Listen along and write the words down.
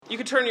You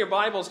could turn your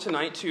Bibles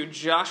tonight to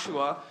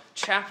Joshua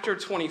chapter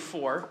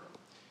 24.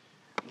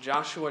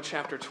 Joshua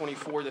chapter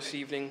 24 this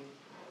evening.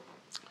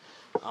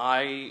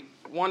 I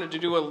wanted to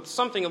do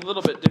something a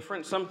little bit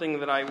different, something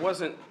that I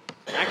wasn't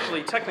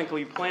actually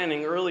technically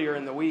planning earlier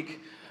in the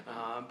week,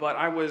 but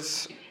I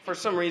was, for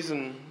some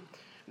reason,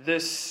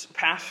 this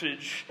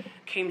passage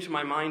came to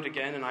my mind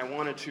again, and I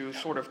wanted to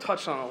sort of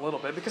touch on it a little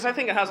bit, because I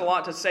think it has a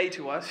lot to say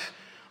to us.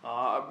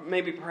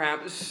 Maybe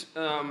perhaps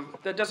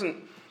that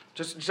doesn't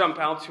just jump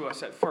out to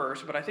us at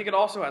first, but I think it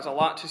also has a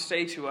lot to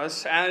say to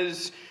us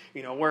as,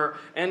 we're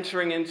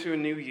entering into a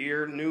new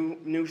year,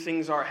 new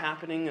things are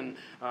happening,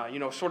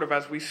 and, sort of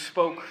as we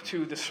spoke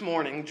to this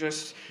morning,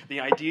 just the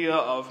idea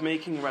of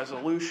making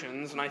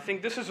resolutions, and I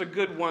think this is a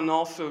good one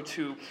also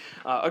to,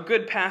 a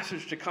good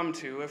passage to come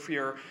to if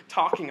you're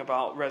talking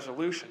about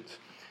resolutions.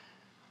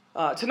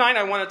 Tonight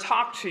I want to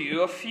talk to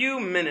you a few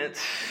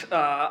minutes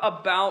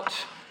about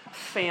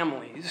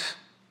families.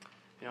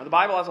 The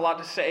Bible has a lot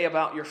to say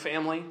about your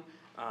family.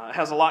 It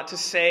has a lot to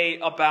say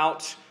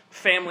about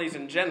families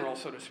in general,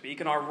 so to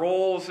speak, and our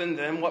roles in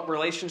them, what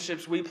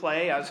relationships we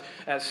play as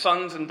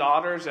sons and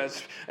daughters,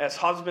 as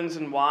husbands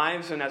and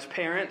wives, and as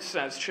parents,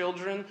 as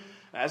children,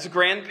 as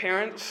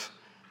grandparents.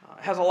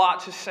 It has a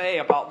lot to say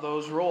about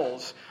those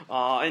roles,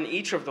 and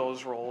each of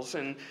those roles,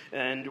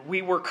 and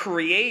we were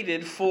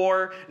created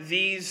for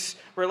these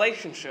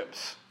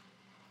relationships.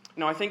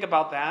 I think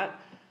about that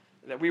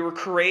we were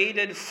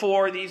created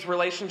for these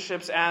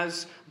relationships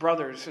as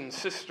brothers and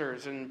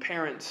sisters and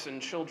parents and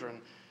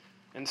children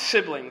and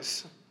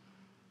siblings.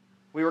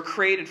 We were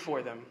created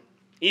for them.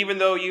 Even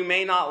though you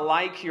may not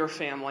like your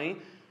family,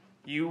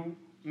 you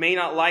may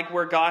not like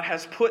where God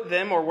has put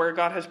them or where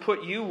God has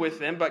put you with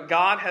them, but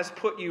God has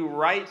put you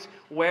right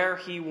where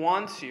He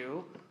wants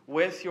you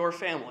with your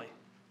family.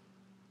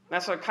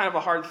 That's a kind of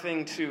a hard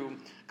thing to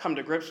come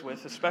to grips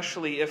with,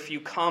 especially if you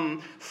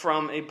come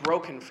from a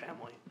broken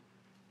family.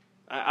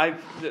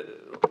 The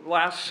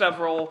last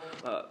several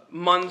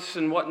months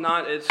and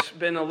whatnot, it's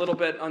been a little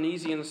bit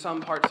uneasy in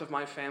some parts of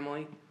my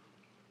family.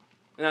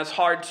 And that's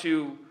hard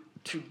to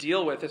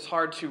deal with. It's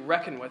hard to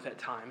reckon with at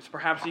times.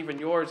 Perhaps even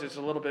yours is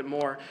a little bit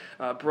more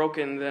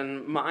broken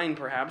than mine,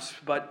 perhaps.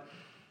 But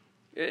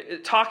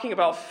talking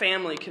about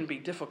family can be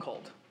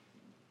difficult.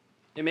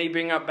 It may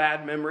bring up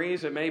bad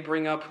memories. It may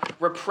bring up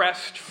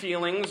repressed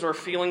feelings or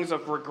feelings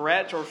of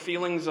regret or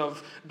feelings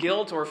of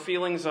guilt or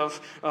feelings of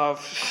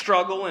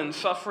struggle and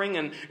suffering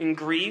and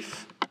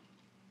grief.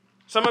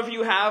 Some of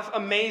you have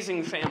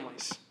amazing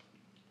families.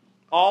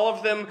 All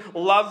of them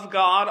love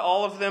God.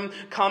 All of them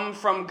come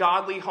from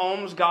godly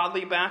homes,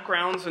 godly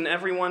backgrounds, and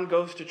everyone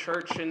goes to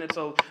church, and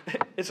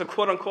it's a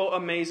quote-unquote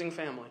amazing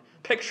family.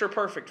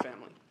 Picture-perfect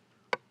family.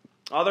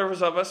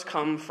 Others of us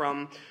come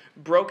from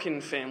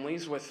broken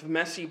families with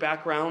messy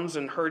backgrounds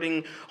and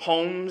hurting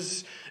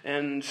homes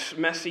and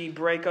messy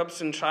breakups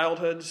and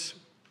childhoods.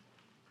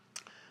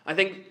 I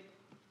think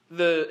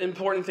the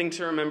important thing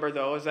to remember,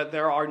 though, is that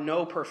there are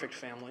no perfect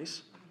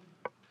families.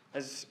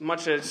 As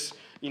much as,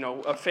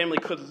 a family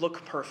could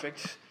look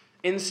perfect,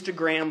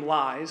 Instagram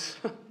lies.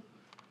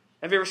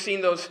 Have you ever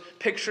seen those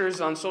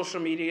pictures on social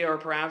media or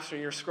perhaps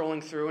when you're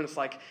scrolling through and it's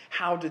like,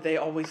 how do they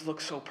always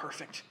look so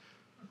perfect?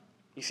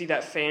 You see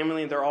that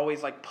family, and they're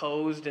always like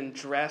posed and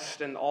dressed,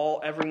 and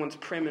everyone's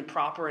prim and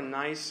proper and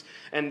nice.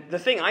 And the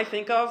thing I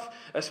think of,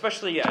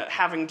 especially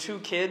having two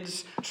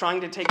kids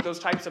trying to take those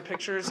types of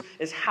pictures,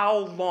 is how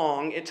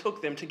long it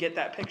took them to get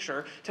that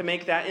picture to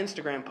make that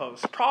Instagram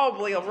post.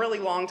 Probably a really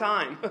long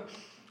time.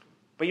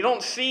 But you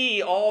don't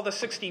see all the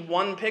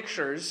 61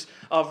 pictures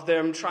of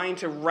them trying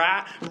to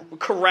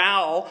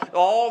corral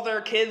all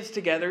their kids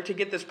together to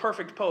get this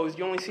perfect pose.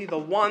 You only see the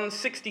 1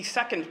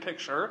 60-second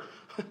picture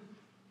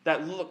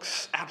that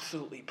looks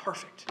absolutely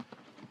perfect.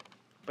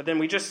 But then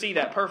we just see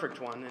that perfect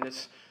one, and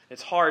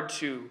it's hard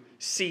to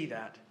see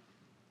that.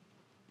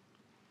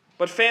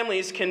 But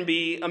families can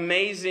be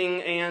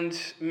amazing and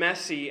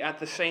messy at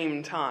the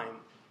same time.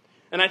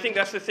 And I think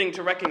that's the thing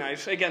to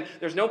recognize. Again,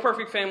 there's no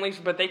perfect families,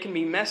 but they can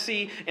be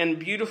messy and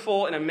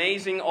beautiful and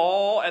amazing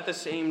all at the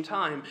same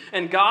time.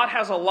 And God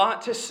has a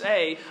lot to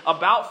say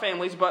about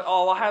families, but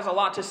has a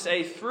lot to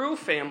say through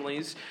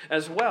families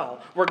as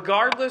well.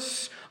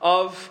 Regardless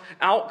of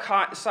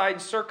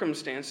outside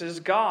circumstances,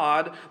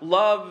 God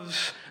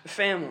loves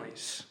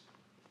families.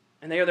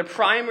 And they are the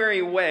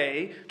primary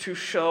way to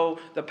show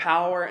the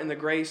power and the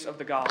grace of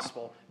the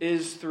gospel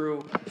is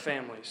through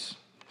families,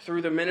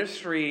 through the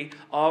ministry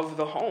of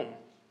the home.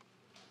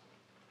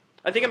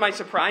 I think it might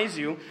surprise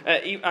you,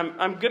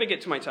 I'm going to get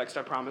to my text,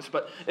 I promise,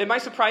 but it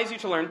might surprise you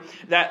to learn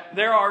that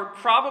there are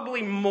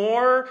probably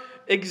more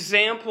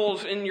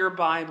examples in your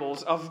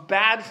Bibles of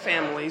bad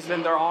families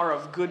than there are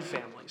of good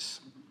families.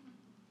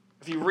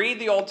 If you read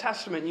the Old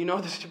Testament, you know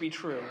this to be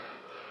true.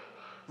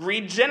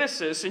 Read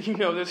Genesis, and you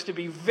know this to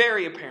be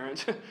very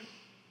apparent.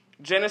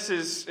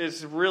 Genesis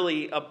is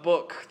really a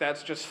book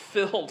that's just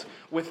filled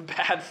with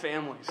bad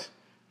families.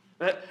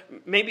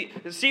 Maybe,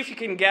 see if you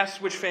can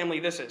guess which family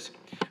this is.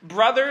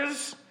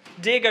 Brothers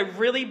dig a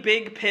really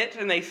big pit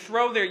and they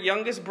throw their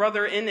youngest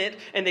brother in it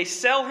and they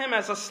sell him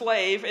as a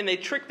slave and they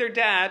trick their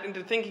dad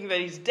into thinking that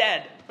he's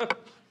dead.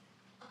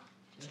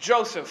 It's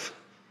Joseph.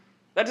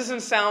 That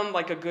doesn't sound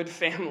like a good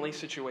family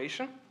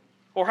situation.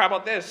 Or how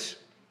about this?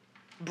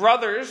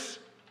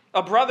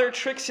 A brother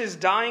tricks his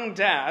dying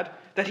dad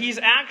that he's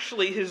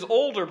actually his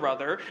older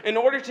brother in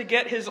order to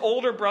get his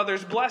older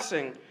brother's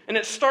blessing. And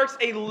it starts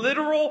a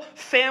literal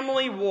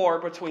family war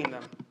between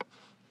them.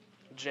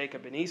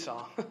 Jacob and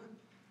Esau.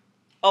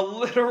 A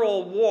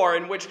literal war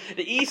in which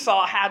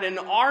Esau had an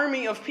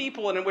army of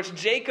people and in which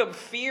Jacob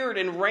feared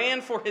and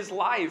ran for his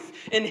life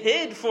and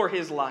hid for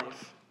his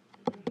life.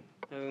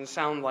 It doesn't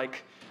sound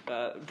like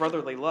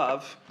brotherly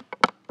love.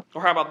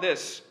 Or how about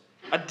this?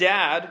 A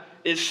dad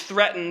is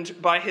threatened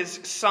by his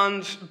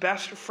son's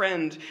best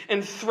friend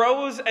and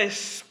throws a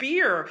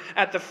spear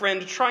at the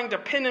friend, trying to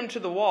pin him to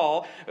the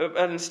wall,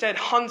 and instead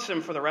hunts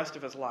him for the rest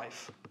of his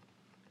life.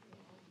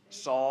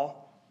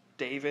 Saul,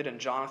 David, and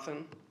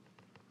Jonathan.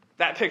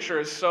 That picture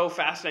is so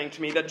fascinating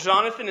to me, that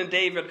Jonathan and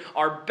David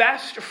are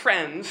best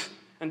friends,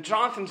 and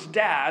Jonathan's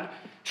dad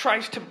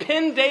tries to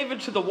pin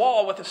David to the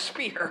wall with a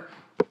spear.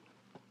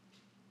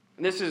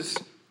 And this is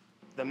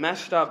the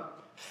messed up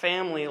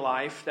family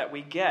life that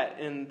we get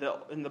in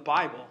the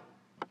Bible.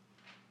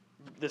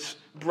 This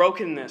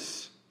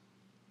brokenness,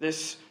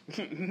 this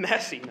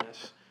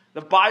messiness.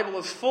 The Bible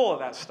is full of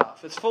that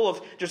stuff. It's full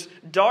of just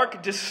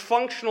dark,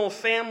 dysfunctional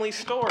family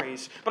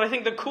stories. But I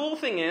think the cool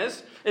thing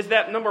is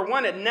that, number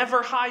one, it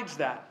never hides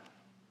that.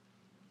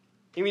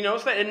 You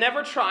notice that? It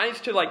never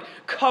tries to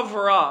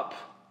cover up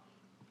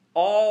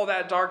all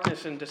that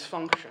darkness and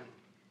dysfunction.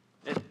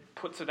 It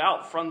puts it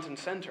out front and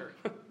center.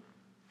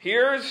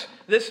 Here's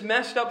this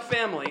messed up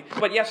family.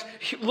 But yes,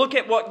 look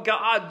at what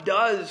God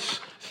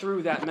does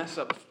through that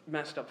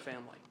messed up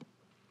family.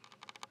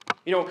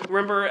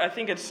 Remember, I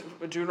think it's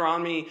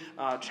Deuteronomy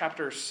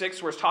chapter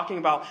 6, where it's talking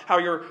about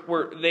how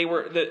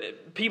the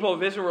people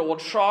of Israel were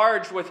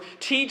charged with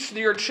teach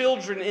your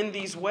children in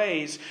these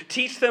ways.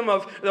 Teach them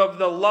of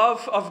the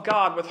love of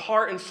God with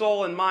heart and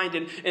soul and mind,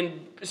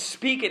 and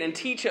speak it and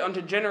teach it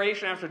unto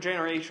generation after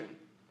generation.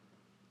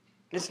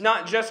 It's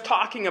not just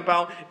talking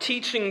about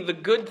teaching the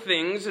good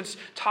things, it's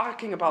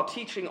talking about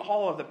teaching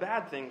all of the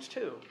bad things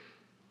too.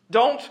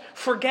 Don't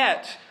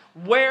forget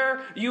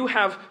where you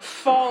have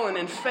fallen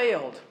and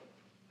failed.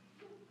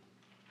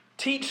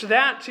 Teach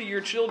that to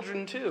your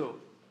children too.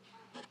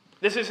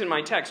 This isn't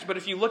my text, but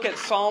if you look at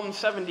Psalm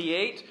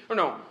 78,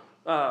 let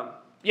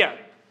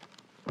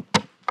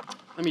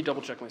me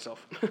double check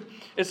myself.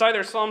 It's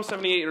either Psalm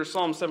 78 or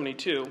Psalm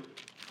 72.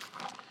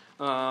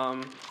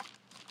 Hold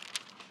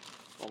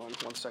on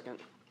 1 second.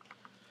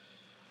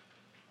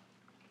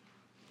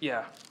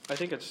 Yeah, I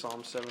think it's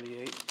Psalm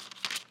 78.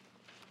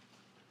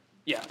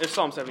 Yeah, it's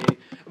Psalm 78.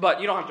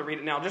 But you don't have to read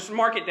it now. Just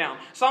mark it down.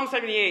 Psalm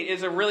 78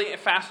 is a really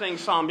fascinating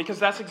psalm because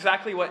that's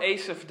exactly what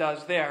Asaph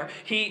does there.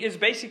 He is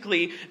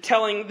basically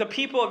telling the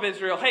people of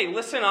Israel, hey,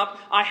 listen up.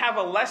 I have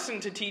a lesson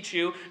to teach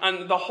you.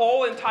 And the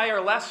whole entire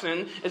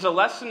lesson is a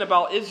lesson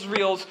about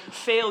Israel's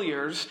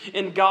failures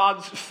and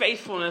God's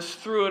faithfulness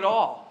through it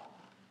all.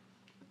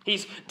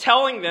 He's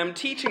telling them,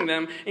 teaching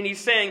them, and he's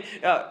saying,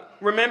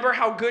 remember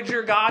how good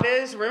your God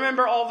is?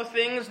 Remember all the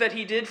things that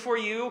he did for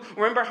you?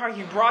 Remember how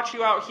he brought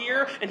you out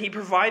here and he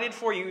provided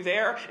for you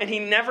there? And he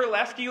never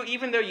left you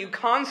even though you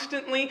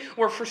constantly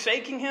were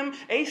forsaking him?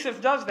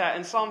 Asaph does that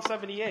in Psalm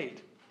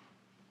 78.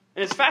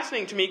 And it's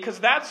fascinating to me because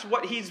that's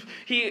what he's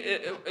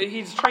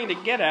trying to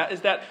get at,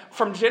 is that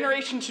from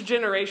generation to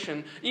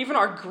generation, even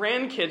our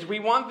grandkids,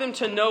 we want them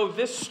to know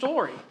this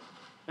story.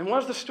 And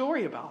what is the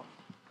story about?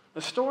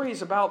 The story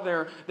is about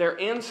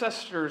their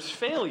ancestors'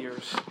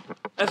 failures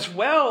as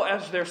well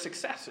as their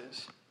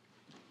successes.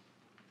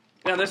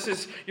 Now this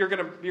is, you're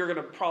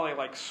gonna probably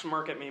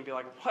smirk at me and be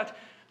like, what?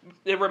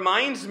 It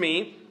reminds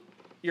me,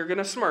 you're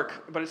gonna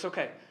smirk, but it's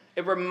okay.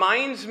 It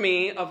reminds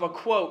me of a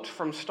quote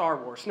from Star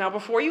Wars. Now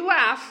before you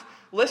laugh,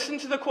 listen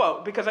to the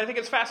quote because I think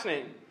it's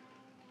fascinating.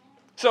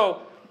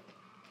 So,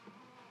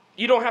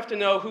 you don't have to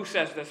know who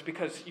says this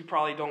because you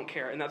probably don't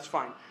care, and that's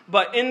fine.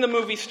 But in the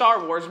movie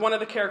Star Wars, one of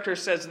the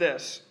characters says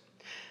this: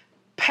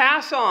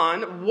 pass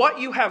on what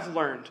you have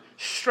learned,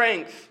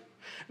 strength,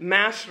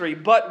 mastery,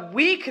 but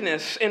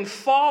weakness and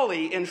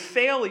folly and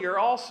failure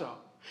also.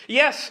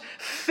 Yes,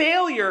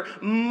 failure,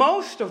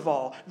 most of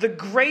all, the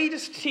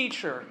greatest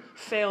teacher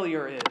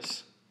failure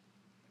is.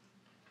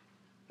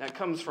 That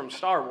comes from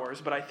Star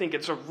Wars, but I think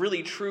it's a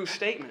really true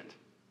statement.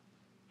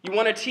 You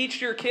want to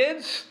teach your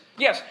kids?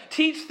 Yes,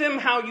 teach them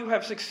how you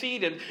have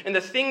succeeded and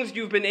the things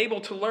you've been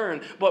able to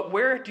learn. But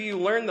where do you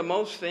learn the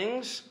most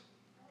things?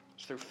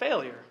 It's through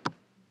failure.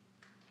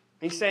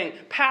 He's saying,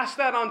 pass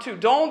that on too.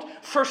 Don't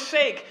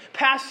forsake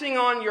passing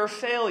on your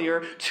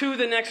failure to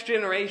the next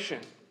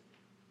generation.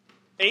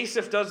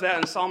 Asaph does that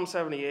in Psalm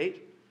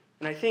 78.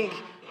 And I think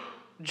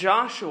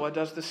Joshua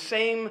does the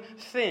same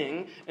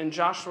thing in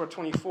Joshua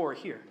 24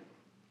 here.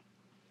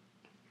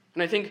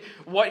 And I think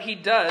what he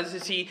does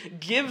is he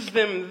gives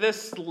them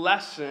this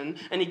lesson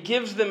and he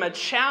gives them a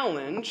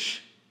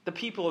challenge, the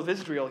people of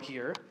Israel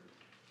here.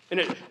 And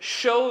it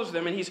shows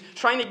them, and he's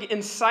trying to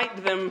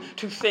incite them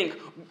to think,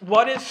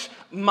 what is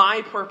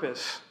my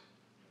purpose?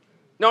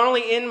 Not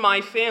only in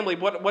my family,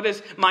 what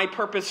is my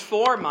purpose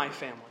for my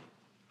family?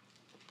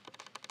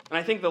 And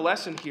I think the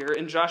lesson here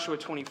in Joshua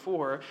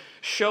 24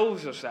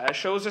 shows us that. It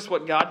shows us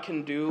what God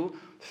can do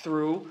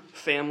through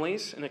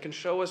families, and it can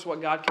show us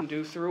what God can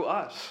do through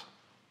us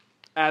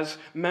as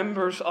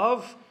members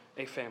of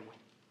a family.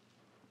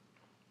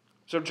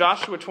 So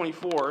Joshua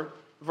 24,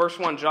 verse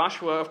 1,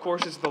 Joshua, of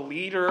course, is the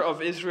leader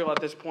of Israel at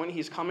this point.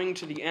 He's coming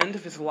to the end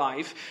of his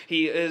life.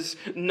 He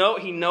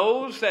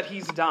knows that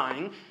he's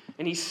dying,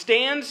 and he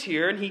stands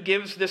here and he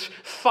gives this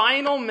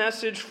final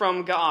message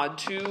from God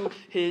to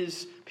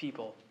his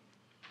people.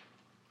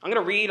 I'm going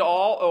to read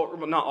I'm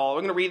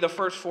going to read the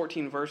first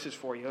 14 verses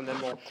for you, and then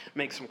we'll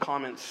make some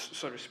comments,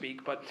 so to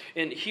speak. But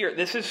in here,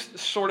 this is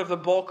sort of the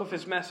bulk of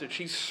his message.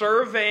 He's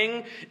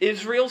surveying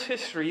Israel's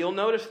history. You'll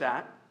notice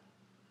that.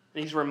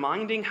 And he's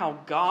reminding how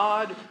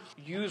God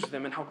used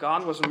them and how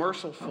God was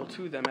merciful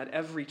to them at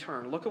every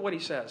turn. Look at what he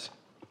says.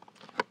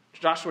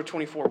 Joshua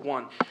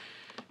 24:1.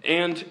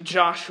 And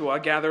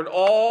Joshua gathered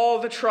all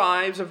the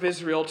tribes of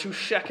Israel to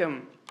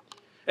Shechem,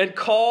 and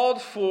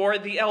called for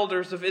the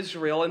elders of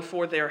Israel, and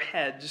for their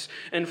heads,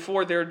 and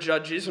for their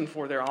judges, and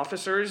for their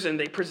officers, and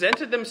they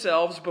presented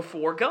themselves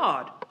before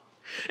God.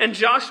 And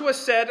Joshua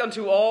said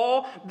unto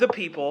all the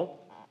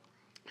people,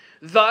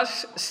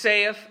 Thus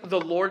saith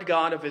the Lord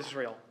God of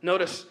Israel.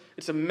 Notice,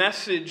 it's a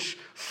message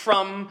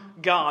from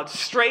God,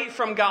 straight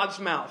from God's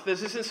mouth.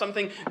 This isn't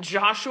something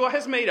Joshua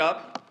has made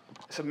up.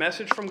 It's a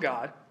message from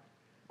God.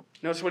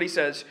 Notice what he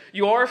says.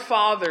 Your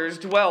fathers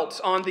dwelt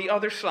on the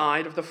other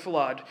side of the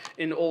flood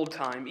in old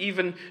time,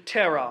 even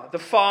Terah, the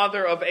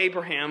father of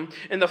Abraham,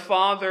 and the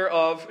father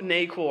of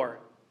Nahor,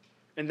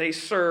 and they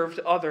served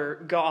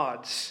other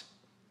gods.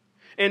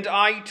 And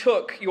I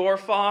took your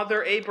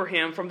father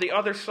Abraham from the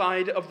other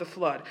side of the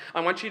flood.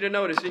 I want you to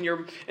notice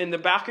in the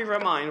back of your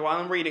mind while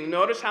I'm reading,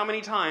 notice how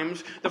many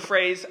times the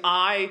phrase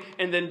I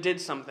and then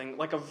did something,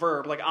 like a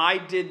verb, like I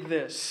did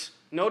this.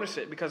 Notice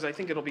it because I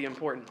think it'll be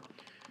important.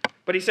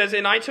 But he says,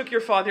 And I took your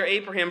father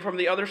Abraham from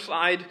the other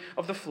side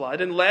of the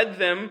flood, and led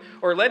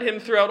him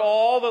throughout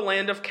all the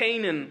land of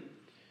Canaan,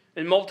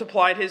 and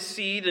multiplied his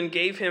seed, and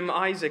gave him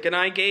Isaac. And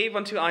I gave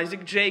unto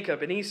Isaac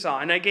Jacob and Esau,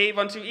 and I gave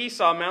unto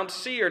Esau Mount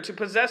Seir to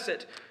possess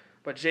it.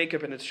 But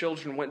Jacob and his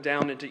children went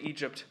down into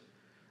Egypt.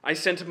 I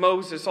sent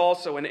Moses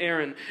also and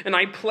Aaron, and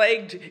I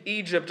plagued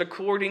Egypt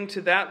according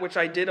to that which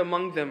I did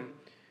among them.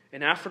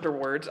 And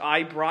afterwards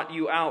I brought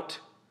you out,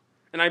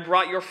 and I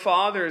brought your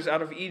fathers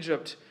out of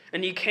Egypt.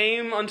 And ye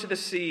came unto the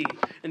sea,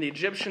 and the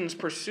Egyptians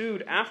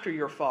pursued after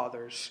your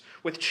fathers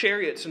with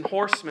chariots and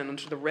horsemen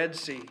unto the Red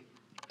Sea.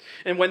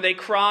 And when they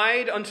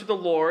cried unto the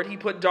Lord, he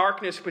put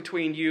darkness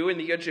between you and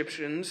the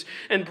Egyptians,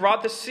 and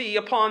brought the sea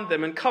upon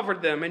them, and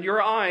covered them. And your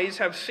eyes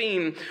have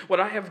seen what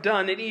I have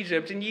done in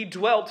Egypt, and ye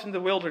dwelt in the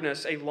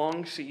wilderness a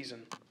long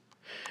season.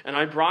 And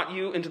I brought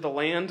you into the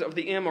land of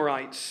the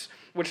Amorites,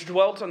 which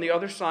dwelt on the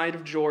other side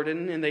of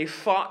Jordan, and they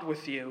fought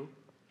with you.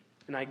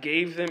 And I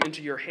gave them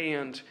into your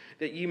hand,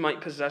 that ye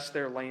might possess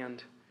their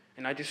land.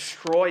 And I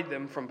destroyed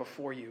them from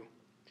before you.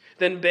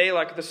 Then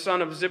Balak the son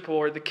of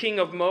Zippor, the king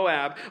of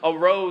Moab,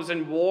 arose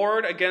and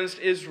warred against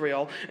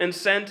Israel, and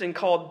sent and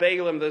called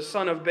Balaam the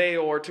son of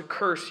Beor to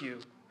curse you.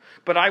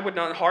 But I would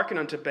not hearken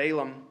unto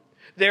Balaam.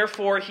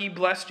 Therefore he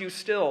blessed you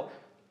still.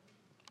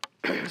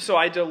 So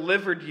I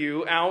delivered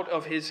you out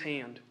of his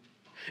hand.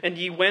 And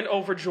ye went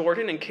over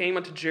Jordan and came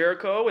unto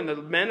Jericho, and the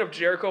men of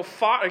Jericho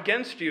fought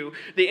against you,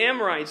 the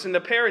Amorites and the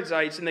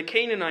Perizzites and the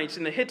Canaanites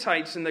and the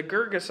Hittites and the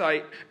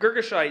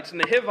Girgashites and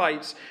the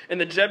Hivites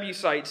and the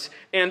Jebusites,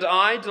 and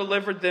I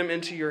delivered them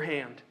into your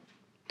hand.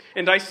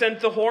 And I sent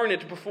the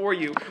hornet before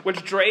you,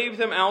 which drave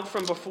them out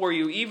from before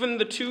you, even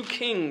the 2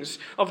 kings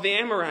of the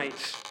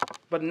Amorites,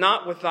 but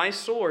not with thy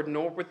sword,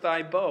 nor with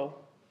thy bow.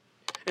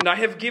 And I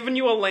have given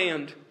you a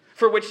land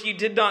for which ye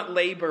did not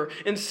labor,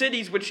 and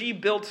cities which ye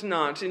built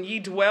not, and ye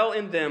dwell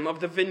in them. Of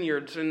the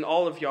vineyards and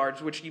olive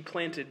yards which ye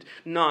planted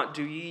not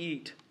do ye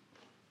eat.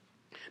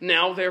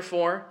 Now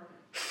therefore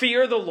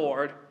fear the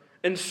Lord,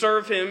 and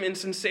serve him in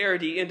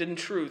sincerity and in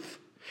truth,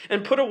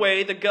 and put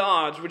away the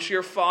gods which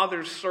your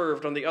fathers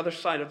served on the other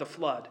side of the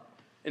flood,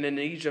 and in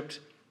Egypt,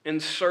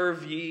 and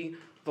serve ye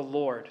the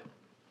Lord.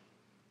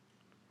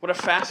 What a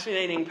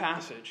fascinating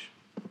passage.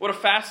 What a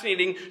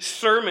fascinating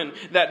sermon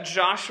that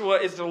Joshua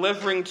is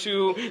delivering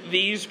to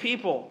these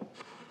people.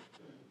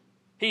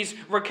 He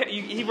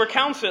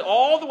recounts it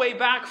all the way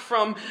back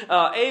from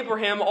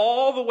Abraham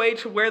all the way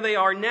to where they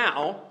are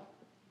now.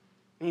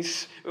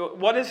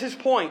 What is his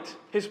point?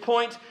 His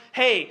point,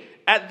 hey,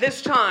 at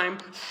this time,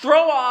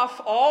 throw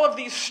off all of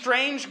these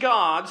strange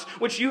gods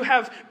which you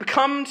have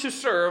come to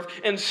serve,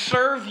 and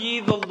serve ye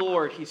the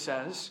Lord, he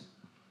says.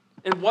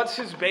 And what's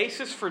his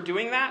basis for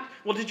doing that?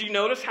 Well, did you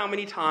notice how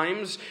many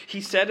times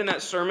he said in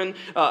that sermon,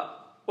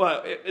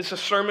 it's a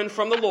sermon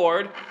from the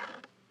Lord,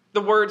 the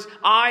words,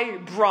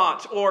 I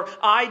brought, or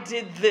I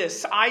did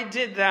this, I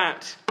did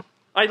that.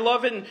 I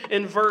love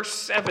in verse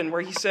 7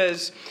 where he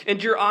says,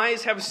 And your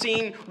eyes have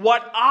seen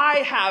what I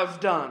have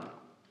done.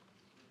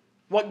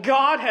 what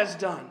God has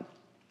done.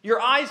 Your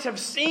eyes have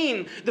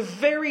seen the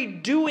very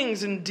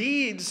doings and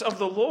deeds of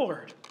the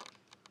Lord.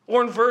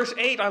 Or in verse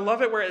 8, I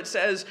love it where it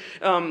says,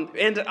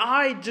 and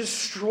I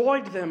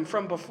destroyed them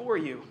from before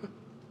you.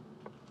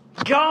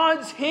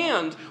 God's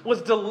hand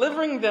was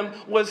delivering them,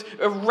 was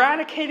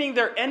eradicating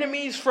their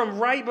enemies from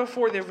right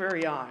before their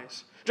very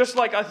eyes. Just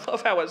like, I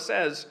love how it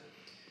says,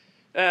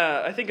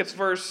 I think it's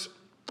verse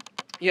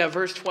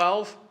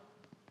 12,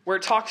 where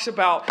it talks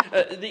about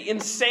the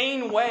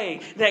insane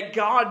way that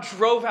God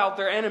drove out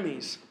their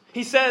enemies.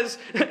 He says,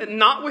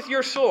 not with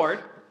your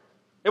sword.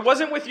 It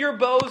wasn't with your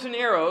bows and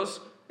arrows.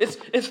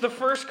 It's the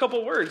first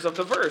couple words of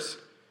the verse.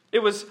 It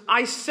was,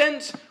 I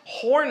sent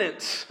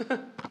hornets.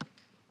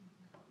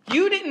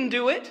 You didn't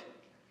do it.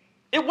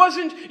 It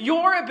wasn't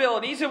your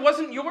abilities. It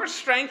wasn't your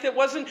strength. It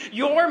wasn't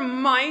your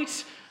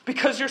might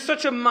because you're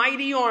such a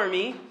mighty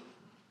army.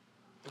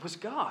 It was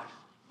God.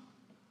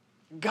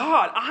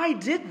 God, I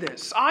did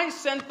this. I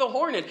sent the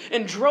hornet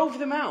and drove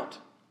them out.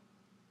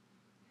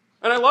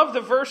 And I love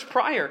the verse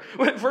prior,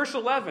 verse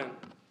 11.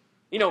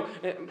 You know,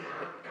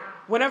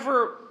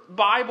 whenever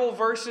Bible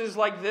verses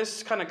like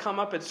this kind of come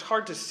up, it's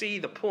hard to see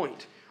the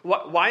point.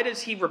 Why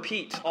does he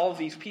repeat all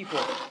these people?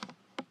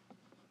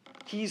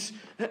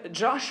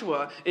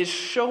 Joshua is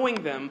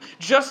showing them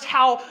just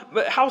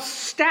how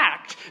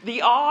stacked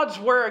the odds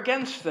were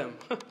against them.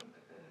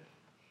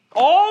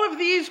 All of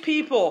these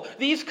people,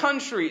 these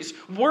countries,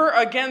 were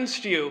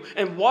against you.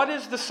 And what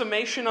is the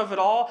summation of it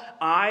all?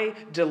 I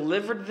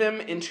delivered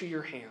them into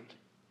your hand.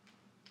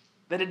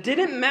 That it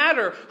didn't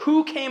matter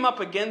who came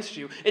up against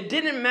you. It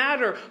didn't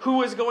matter who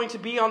was going to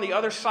be on the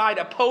other side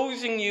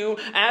opposing you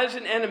as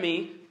an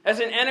enemy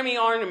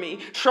army,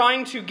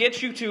 trying to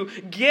get you to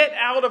get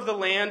out of the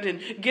land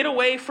and get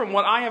away from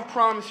what I have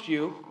promised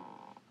you.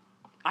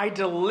 I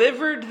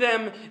delivered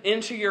them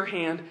into your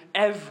hand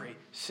every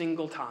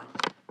single time.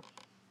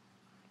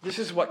 This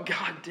is what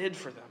God did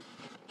for them.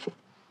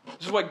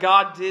 This is what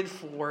God did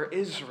for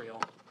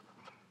Israel.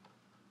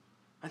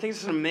 I think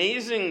it's an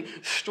amazing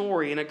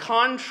story, and it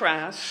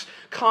contrasts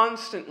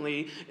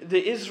constantly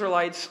the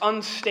Israelites'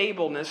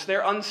 unstableness,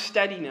 their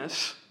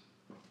unsteadiness.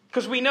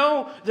 Because we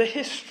know the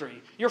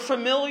history. You're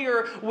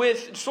familiar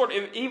with sort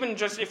of, even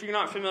just if you're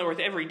not familiar with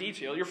every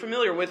detail, you're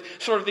familiar with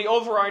sort of the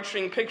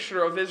overarching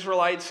picture of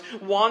Israelites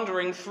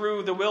wandering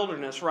through the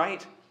wilderness,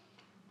 right?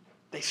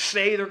 They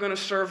say they're going to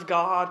serve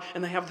God,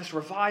 and they have this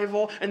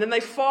revival, and then they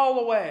fall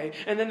away,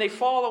 and then they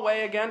fall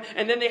away again,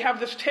 and then they have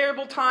this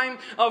terrible time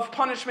of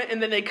punishment,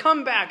 and then they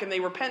come back and they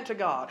repent to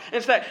God. And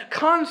it's that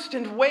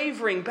constant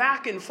wavering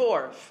back and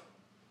forth.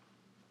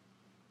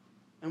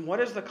 And what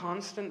is the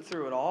constant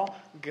through it all?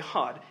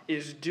 God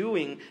is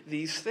doing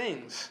these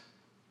things.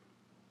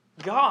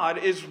 God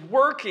is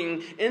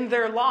working in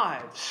their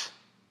lives.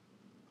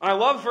 I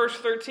love verse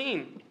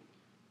 13.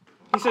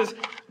 He says,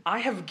 I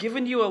have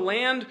given you a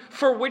land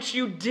for which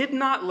you did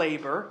not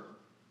labor,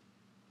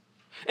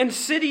 and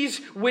cities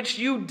which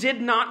you did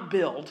not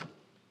build.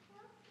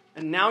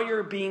 And now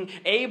you're being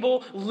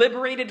able,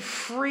 liberated,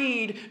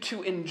 freed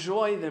to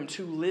enjoy them,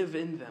 to live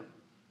in them.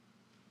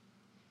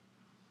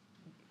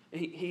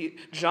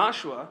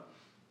 Joshua,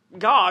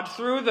 God,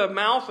 through the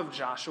mouth of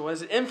Joshua,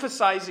 is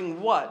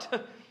emphasizing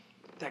what?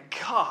 That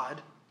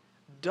God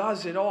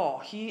does it all.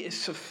 He is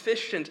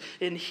sufficient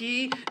and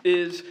He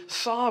is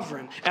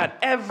sovereign. At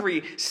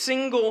every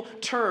single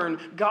turn,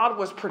 God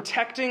was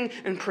protecting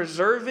and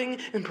preserving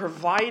and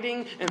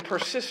providing and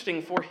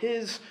persisting for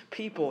His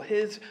people,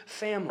 His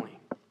family.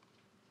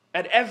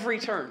 At every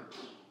turn.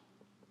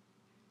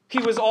 He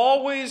was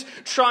always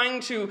trying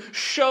to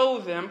show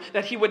them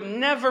that He would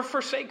never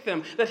forsake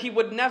them, that He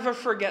would never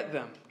forget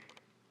them.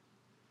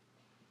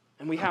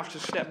 And we have to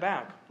step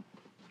back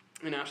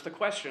and ask the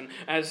question,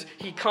 as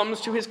he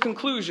comes to his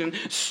conclusion,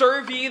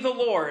 serve ye the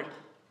Lord.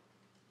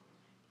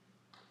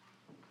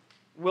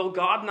 Will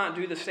God not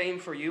do the same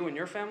for you and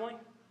your family?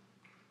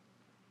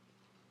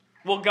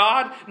 Will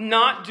God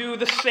not do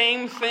the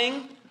same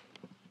thing?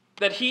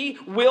 That He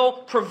will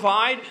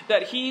provide,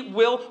 that He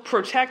will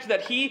protect,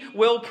 that He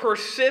will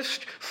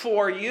persist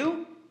for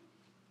you?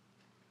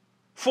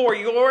 For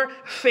your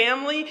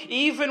family,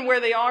 even where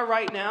they are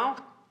right now?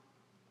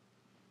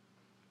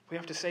 We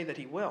have to say that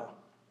He will.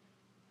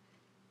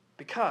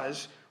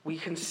 Because we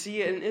can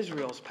see it in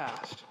Israel's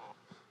past.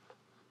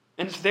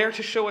 And it's there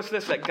to show us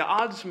this, that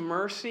God's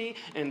mercy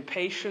and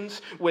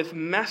patience with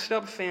messed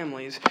up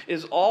families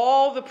is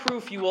all the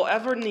proof you will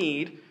ever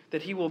need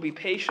that He will be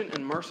patient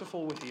and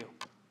merciful with you.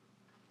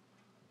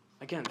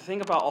 Again,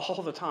 think about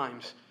all the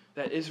times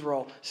that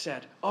Israel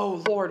said,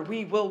 "Oh Lord,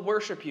 we will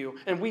worship you."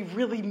 And we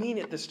really mean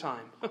it this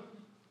time.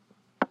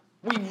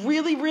 We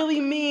really, really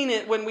mean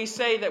it when we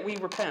say that we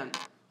repent.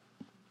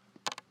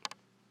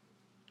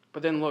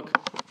 But then look,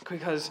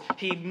 because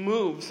he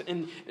moves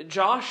and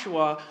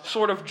Joshua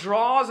sort of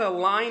draws a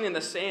line in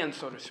the sand,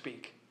 so to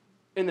speak,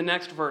 in the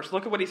next verse.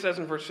 Look at what he says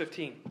in verse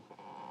 15.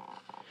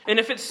 And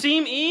if it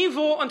seem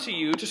evil unto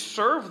you to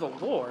serve the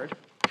Lord,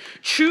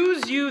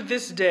 choose you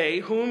this day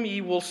whom ye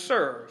will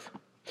serve,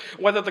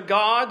 Whether the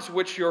gods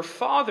which your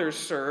fathers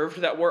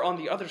served that were on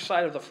the other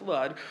side of the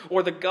flood,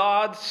 or the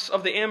gods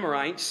of the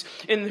Amorites,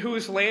 in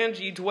whose land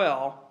ye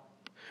dwell.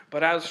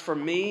 But as for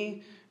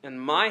me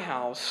and my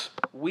house,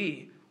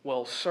 we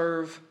will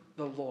serve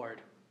the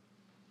Lord."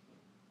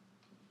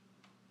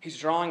 He's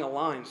drawing a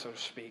line, so to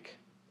speak.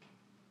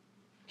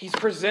 He's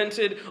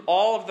presented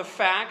all of the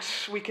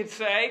facts, we could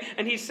say,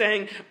 and he's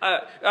saying,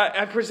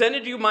 I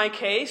presented you my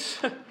case.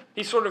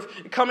 He's sort of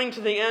coming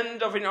to the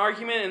end of an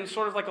argument in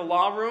sort of like a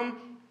law room.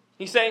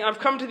 He's saying, I've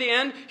come to the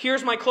end.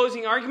 Here's my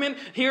closing argument.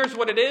 Here's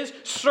what it is.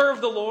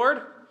 Serve the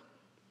Lord.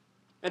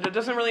 And it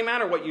doesn't really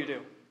matter what you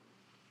do.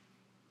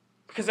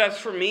 Because as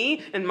for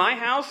me and my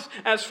house,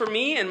 as for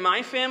me and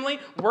my family,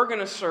 we're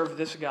going to serve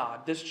this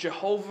God, this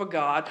Jehovah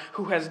God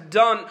who has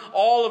done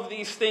all of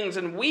these things.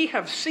 And we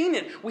have seen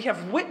it. We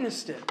have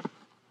witnessed it.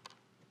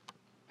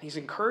 He's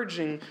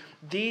encouraging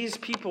these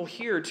people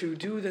here to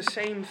do the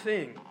same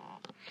thing.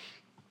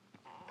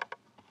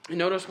 And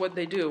notice what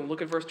they do.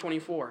 Look at verse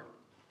 24.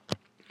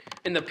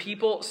 "And the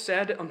people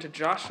said unto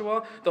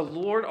Joshua, The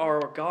Lord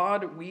our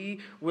God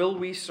will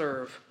we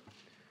serve,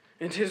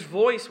 and his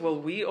voice will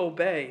we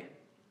obey.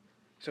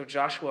 So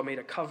Joshua made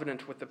a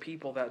covenant with the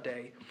people that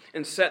day,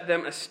 and set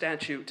them a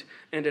statute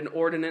and an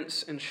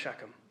ordinance in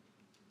Shechem."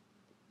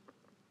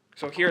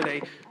 So here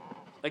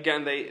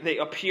they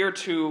appear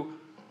to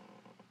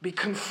be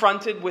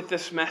confronted with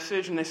this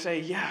message, and they say,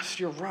 yes,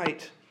 you're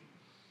right.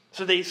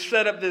 So they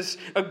set up this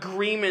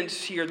agreement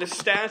here, this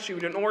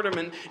statute, an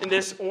ornament, and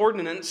this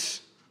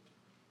ordinance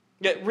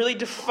that really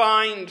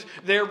defined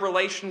their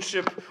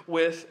relationship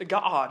with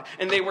God.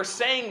 And they were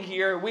saying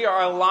here, we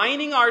are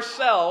aligning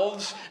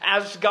ourselves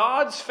as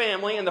God's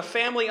family and the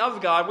family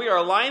of God. We are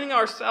aligning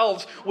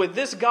ourselves with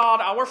this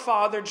God, our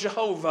Father,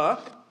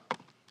 Jehovah,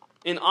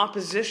 in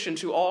opposition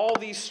to all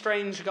these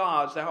strange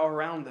gods that are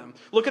around them.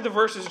 Look at the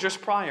verses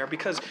just prior,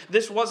 because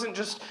this wasn't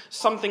just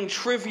something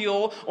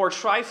trivial or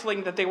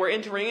trifling that they were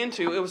entering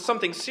into. It was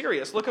something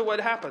serious. Look at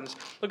what happens.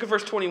 Look at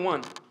verse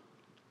 21.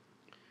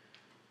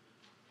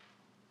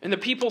 "And the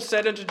people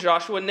said unto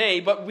Joshua, Nay,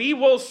 but we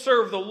will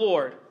serve the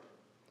Lord.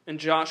 And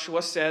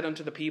Joshua said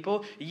unto the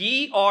people,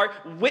 Ye are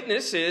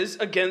witnesses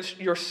against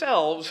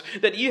yourselves,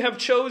 that ye have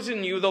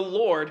chosen you the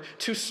Lord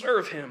to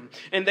serve him.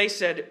 And they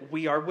said,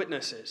 We are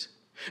witnesses.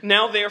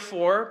 Now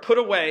therefore put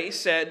away,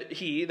 said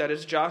he," that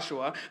is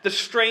Joshua, "the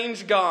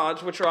strange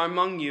gods which are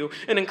among you,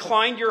 and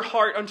incline your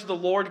heart unto the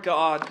Lord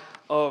God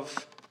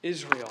of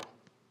Israel."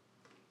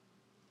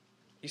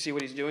 You see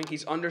what he's doing?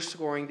 He's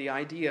underscoring the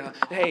idea,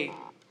 hey,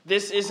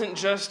 this isn't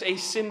just a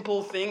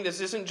simple thing.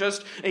 This isn't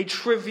just a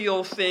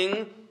trivial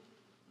thing.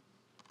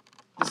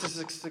 This is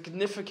a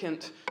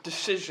significant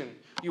decision.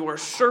 You are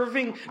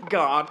serving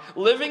God,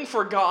 living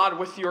for God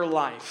with your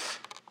life.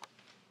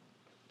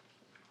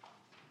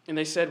 And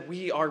they said,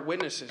 we are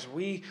witnesses.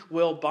 We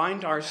will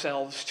bind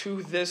ourselves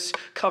to this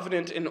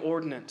covenant and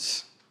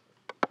ordinance.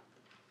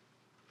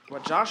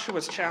 What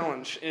Joshua's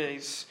challenge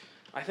is,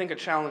 I think, a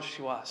challenge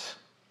to us.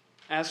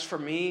 As for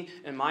me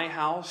and my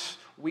house,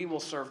 we will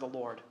serve the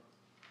Lord.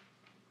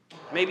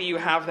 Maybe you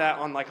have that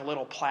on like a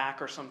little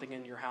plaque or something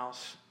in your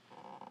house.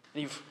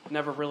 And you've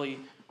never really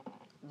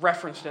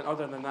referenced it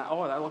other than that.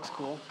 Oh, that looks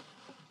cool.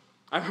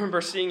 I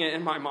remember seeing it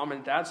in my mom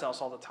and dad's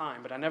house all the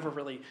time, but I never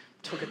really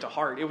took it to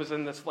heart. It was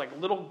in this like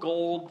little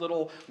gold,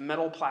 little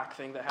metal plaque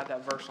thing that had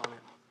that verse on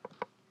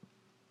it.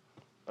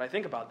 But I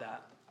think about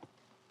that.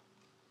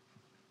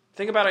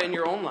 Think about it in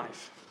your own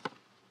life.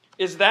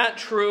 Is that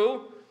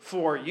true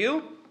for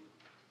you?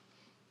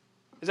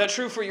 Is that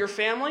true for your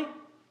family?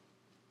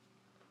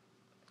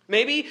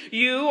 Maybe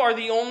you are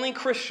the only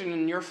Christian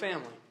in your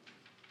family.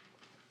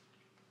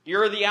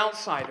 You're the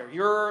outsider.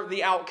 You're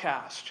the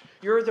outcast.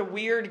 You're the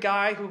weird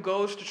guy who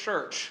goes to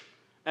church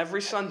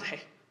every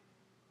Sunday.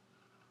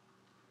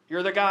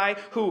 You're the guy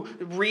who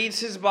reads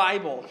his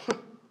Bible.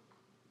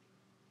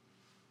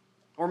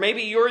 Or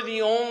maybe you're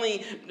the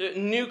only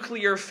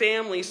nuclear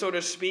family, so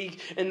to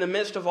speak, in the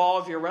midst of all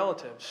of your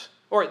relatives.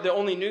 Or the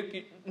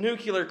only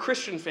nuclear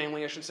Christian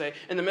family, I should say,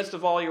 in the midst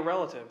of all your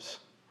relatives.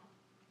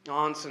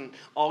 Aunts and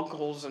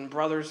uncles and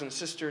brothers and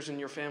sisters in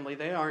your family,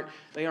 they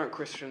aren't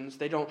Christians.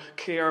 They don't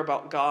care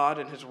about God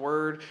and His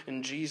Word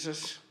and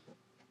Jesus.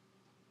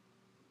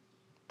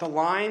 The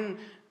line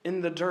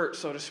in the dirt,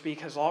 so to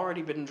speak, has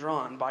already been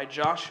drawn by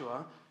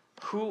Joshua.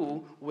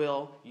 Who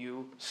will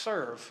you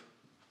serve?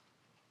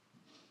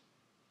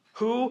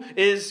 Who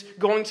is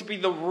going to be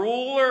the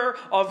ruler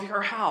of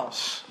your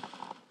house?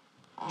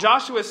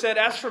 Joshua said,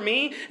 as for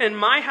me and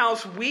my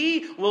house,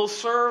 we will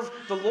serve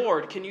the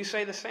Lord. Can you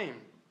say the same?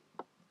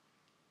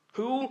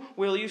 Who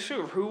will you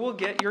serve? Who will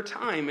get your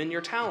time and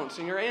your talents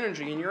and your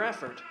energy and your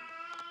effort?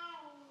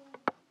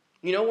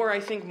 You know where I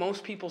think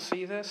most people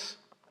see this?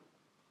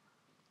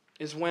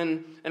 Is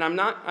when, and I'm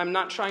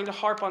not trying to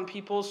harp on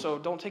people, so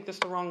don't take this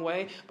the wrong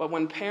way, but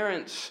when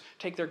parents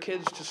take their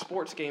kids to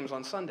sports games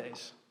on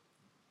Sundays.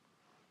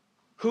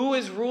 Who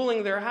is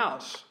ruling their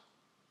house?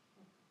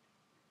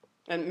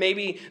 And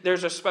maybe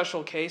there's a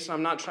special case, and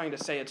I'm not trying to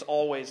say it's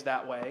always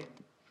that way.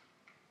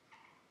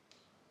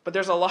 But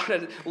there's a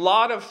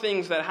lot of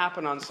things that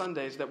happen on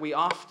Sundays that we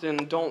often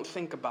don't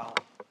think about.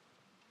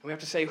 And we have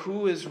to say,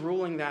 who is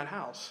ruling that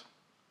house?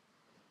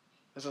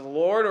 Is it the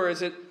Lord, or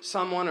is it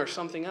someone or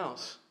something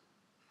else?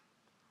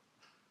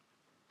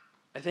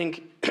 I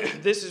think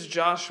this is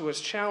Joshua's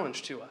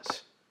challenge to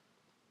us.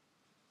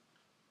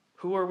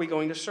 Who are we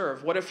going to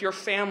serve? What if your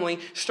family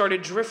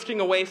started drifting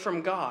away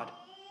from God?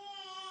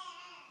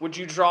 Would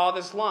you draw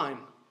this line?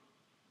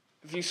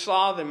 If you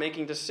saw them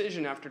making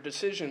decision after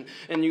decision,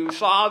 and you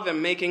saw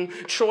them making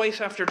choice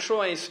after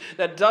choice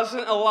that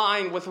doesn't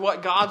align with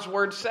what God's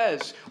word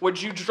says,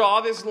 would you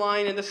draw this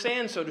line in the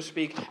sand, so to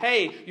speak?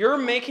 Hey, you're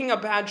making a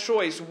bad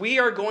choice. We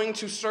are going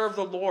to serve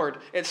the Lord.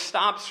 It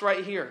stops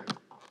right here.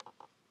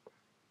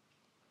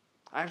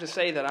 I have to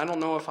say that I don't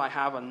know if I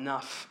have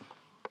enough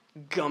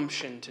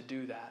gumption to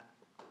do that.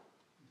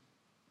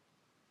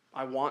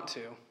 I want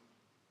to.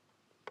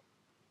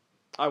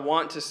 I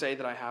want to say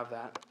that I have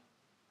that.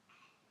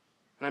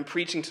 And I'm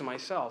preaching to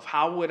myself.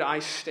 How would I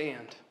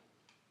stand?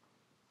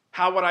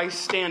 How would I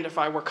stand if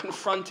I were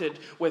confronted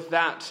with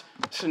that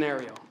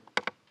scenario?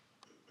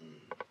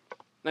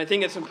 And I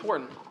think it's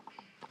important.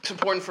 It's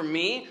important for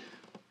me,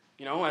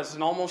 as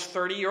an almost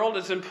 30-year-old.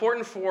 It's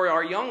important for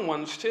our young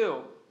ones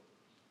too.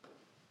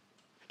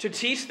 To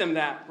teach them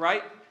that,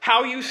 right?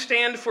 How you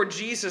stand for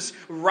Jesus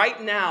right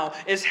now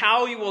is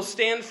how you will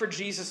stand for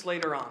Jesus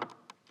later on.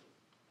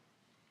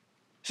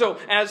 So,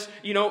 as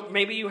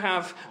maybe you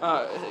have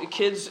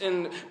kids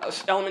in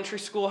elementary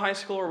school, high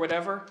school, or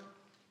whatever,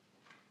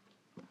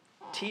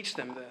 teach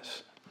them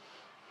this.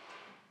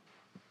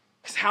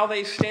 Because how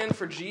they stand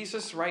for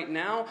Jesus right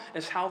now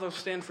is how they'll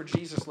stand for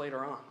Jesus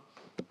later on.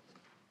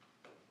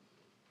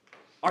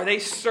 Are they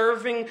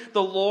serving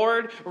the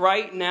Lord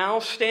right now?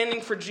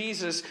 Standing for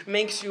Jesus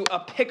makes you a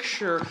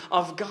picture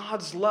of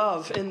God's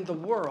love in the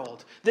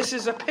world. This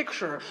is a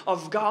picture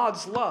of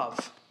God's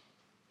love.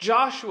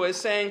 Joshua is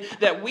saying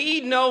that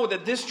we know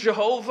that this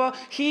Jehovah,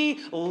 He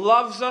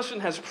loves us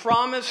and has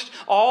promised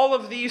all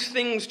of these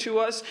things to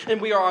us,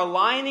 and we are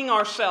aligning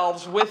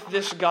ourselves with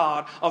this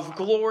God of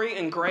glory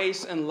and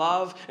grace and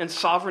love and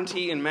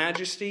sovereignty and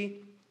majesty.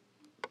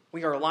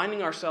 We are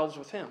aligning ourselves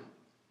with Him.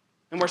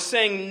 And we're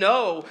saying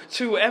no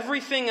to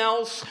everything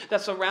else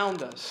that's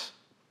around us.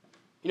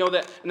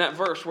 That in that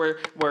verse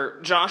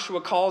where Joshua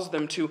calls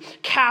them to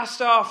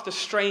cast off the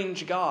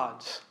strange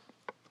gods.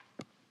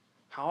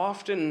 How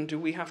often do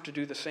we have to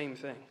do the same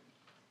thing?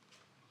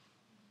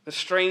 The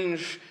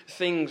strange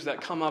things that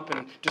come up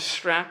and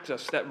distract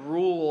us, that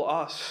rule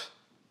us.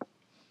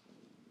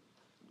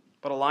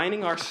 But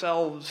aligning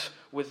ourselves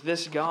with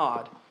this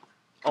God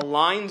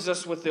aligns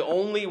us with the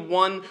only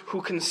one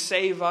who can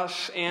save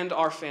us and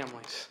our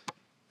families.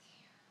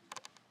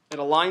 It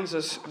aligns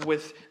us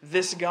with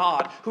this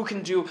God who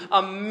can do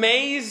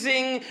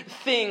amazing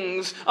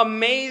things,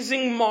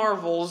 amazing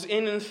marvels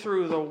in and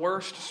through the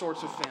worst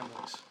sorts of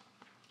families.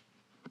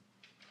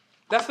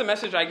 That's the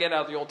message I get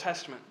out of the Old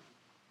Testament.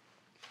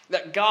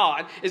 That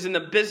God is in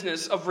the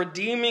business of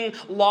redeeming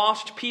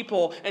lost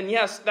people. And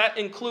yes, that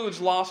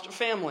includes lost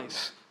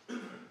families.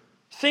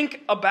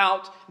 Think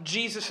about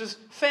Jesus'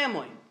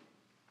 family.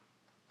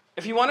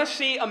 If you want to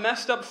see a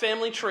messed up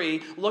family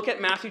tree, look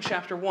at Matthew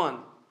chapter 1.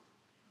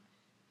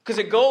 Because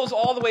it goes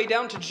all the way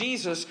down to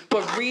Jesus,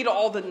 but read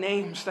all the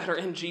names that are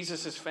in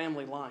Jesus'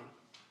 family line.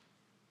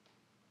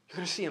 You're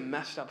going to see a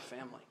messed up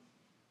family.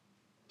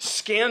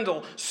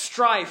 Scandal,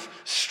 strife,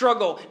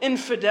 struggle,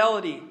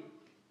 infidelity.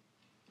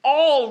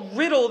 All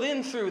riddled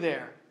in through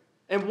there.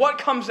 And what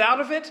comes out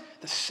of it?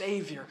 The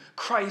Savior,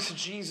 Christ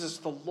Jesus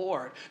the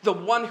Lord. The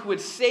one who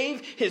would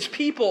save His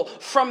people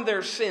from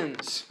their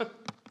sins.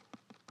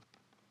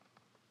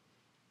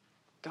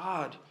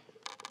 God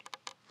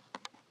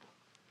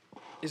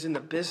is in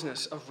the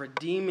business of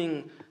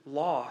redeeming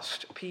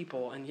lost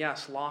people and,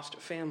 yes, lost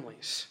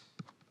families.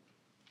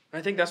 And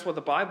I think that's what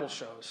the Bible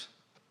shows.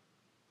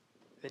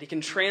 That He can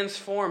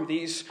transform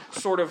these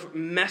sort of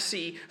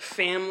messy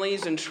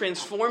families and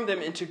transform them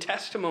into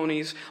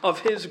testimonies of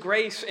His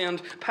grace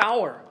and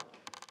power.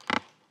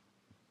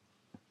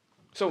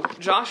 So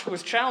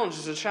Joshua's challenge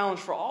is a challenge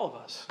for all of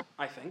us,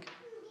 I think.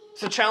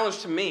 It's a challenge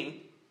to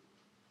me.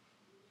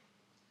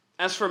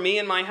 As for me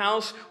and my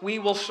house, we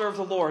will serve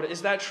the Lord.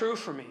 Is that true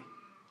for me?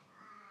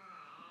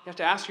 You have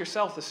to ask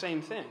yourself the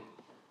same thing.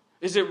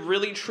 Is it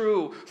really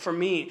true for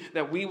me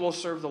that we will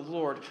serve the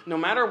Lord? No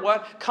matter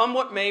what, come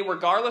what may,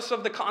 regardless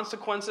of the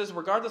consequences,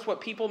 regardless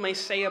what people may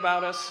say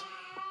about us,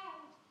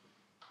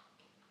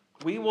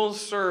 we will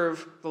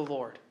serve the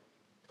Lord.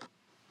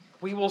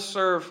 We will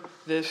serve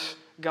this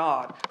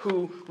God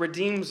who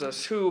redeems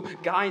us, who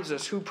guides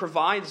us, who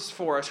provides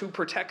for us, who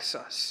protects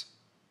us.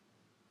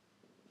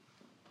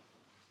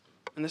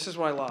 And this is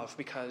what I love,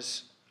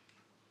 because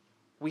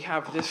we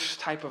have this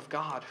type of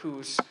God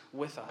who's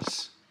with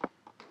us.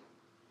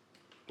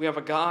 We have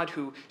a God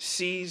who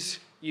sees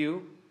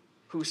you,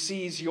 who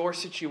sees your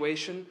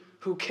situation,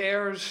 who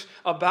cares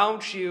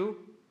about you,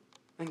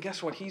 and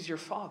guess what? He's your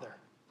Father.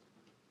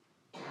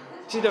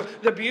 See,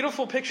 the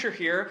beautiful picture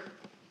here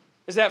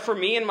is that for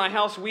me and my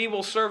house, we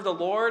will serve the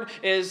Lord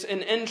is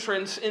an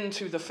entrance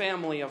into the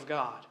family of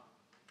God.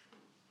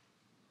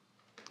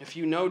 If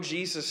you know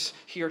Jesus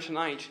here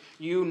tonight,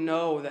 you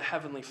know the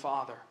Heavenly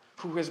Father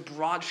who has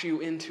brought you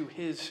into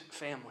his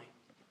family,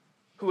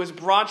 who has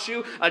brought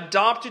you,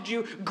 adopted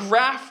you,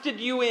 grafted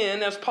you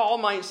in, as Paul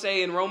might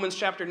say in Romans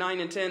chapter 9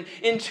 and 10,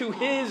 into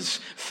his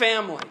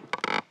family.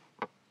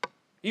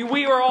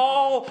 We are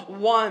all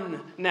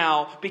one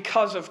now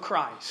because of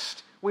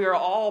Christ. We are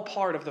all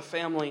part of the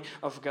family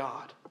of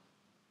God.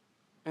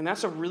 And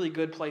that's a really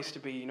good place to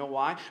be. You know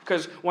why?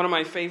 Because one of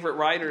my favorite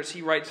writers,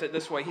 he writes it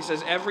this way. He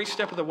says, every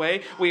step of the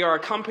way, we are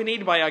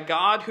accompanied by a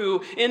God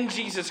who, in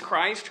Jesus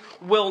Christ,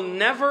 will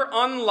never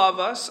unlove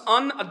us,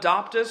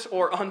 unadopt us,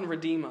 or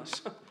unredeem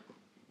us.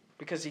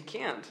 Because he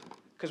can't.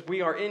 Because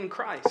we are in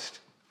Christ.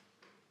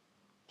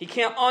 He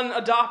can't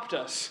unadopt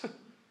us.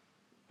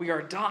 We are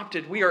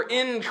adopted. We are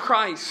in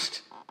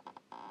Christ.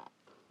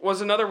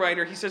 Was another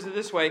writer, he says it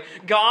this way,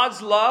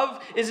 God's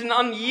love is an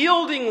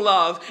unyielding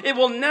love. It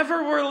will never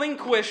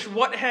relinquish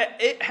what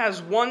it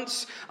has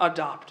once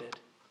adopted.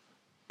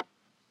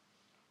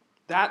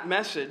 That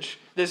message,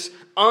 this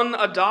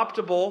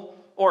unadoptable,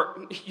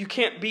 or you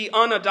can't be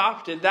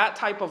unadopted, that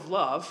type of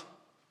love,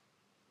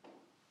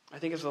 I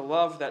think is the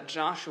love that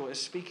Joshua is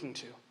speaking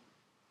to.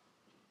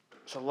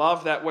 It's a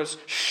love that was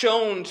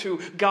shown to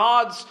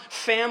God's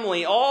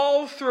family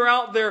all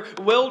throughout their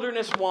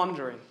wilderness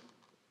wandering.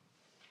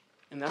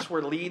 And that's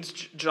where it leads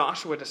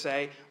Joshua to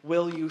say,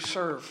 will you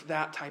serve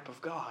that type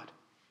of God?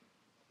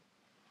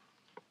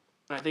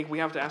 And I think we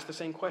have to ask the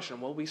same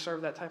question. Will we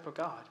serve that type of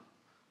God?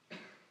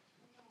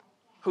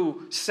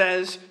 Who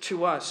says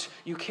to us,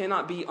 you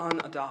cannot be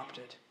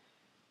unadopted.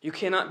 You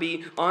cannot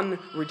be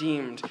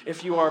unredeemed.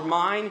 If you are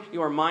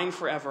mine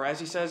forever. As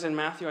he says in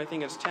Matthew, I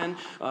think it's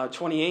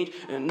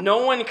 10:28,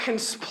 no one can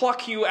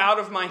pluck you out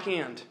of my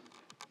hand.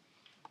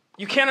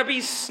 You cannot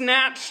be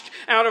snatched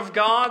out of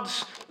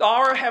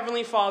our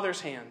Heavenly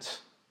Father's hands.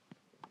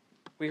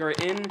 We are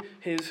in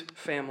his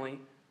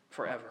family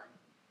forever.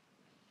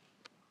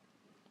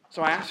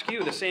 So I ask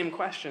you the same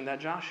question that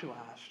Joshua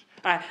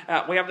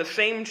asked. We have the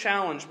same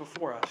challenge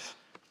before us.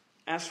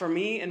 As for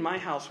me and my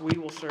house, we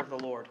will serve the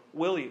Lord.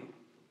 Will you?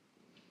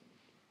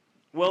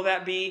 Will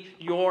that be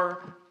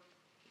your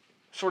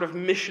sort of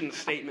mission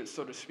statement,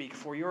 so to speak,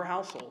 for your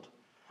household?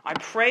 I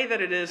pray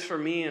that it is for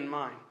me and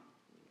mine.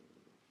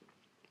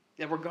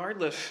 That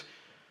regardless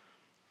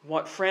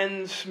what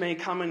friends may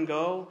come and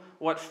go,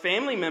 what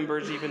family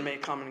members even may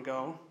come and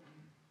go,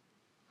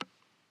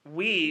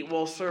 we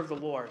will serve the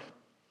Lord.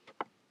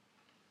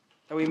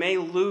 That we may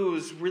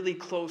lose really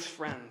close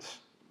friends.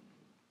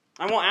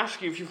 I won't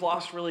ask you if you've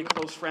lost really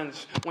close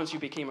friends once you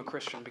became a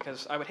Christian,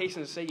 because I would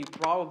hasten to say you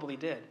probably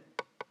did.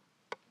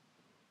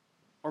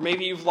 Or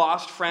maybe you've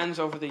lost friends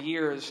over the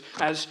years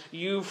as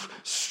you've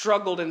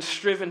struggled and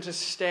striven to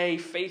stay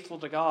faithful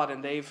to God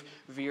and they've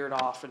veered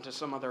off into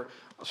some other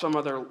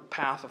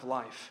path of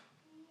life.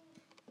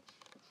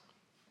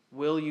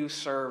 Will you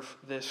serve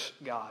this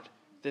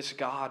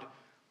God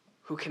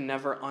who can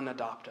never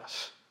unadopt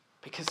us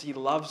because he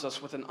loves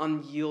us with an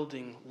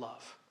unyielding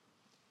love,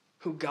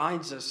 who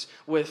guides us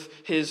with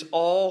his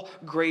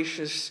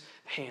all-gracious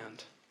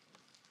hand,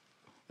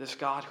 this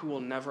God who will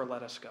never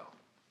let us go?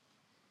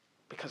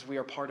 Because we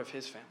are part of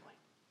his family.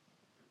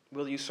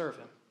 Will you serve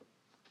him?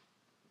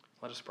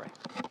 Let us pray.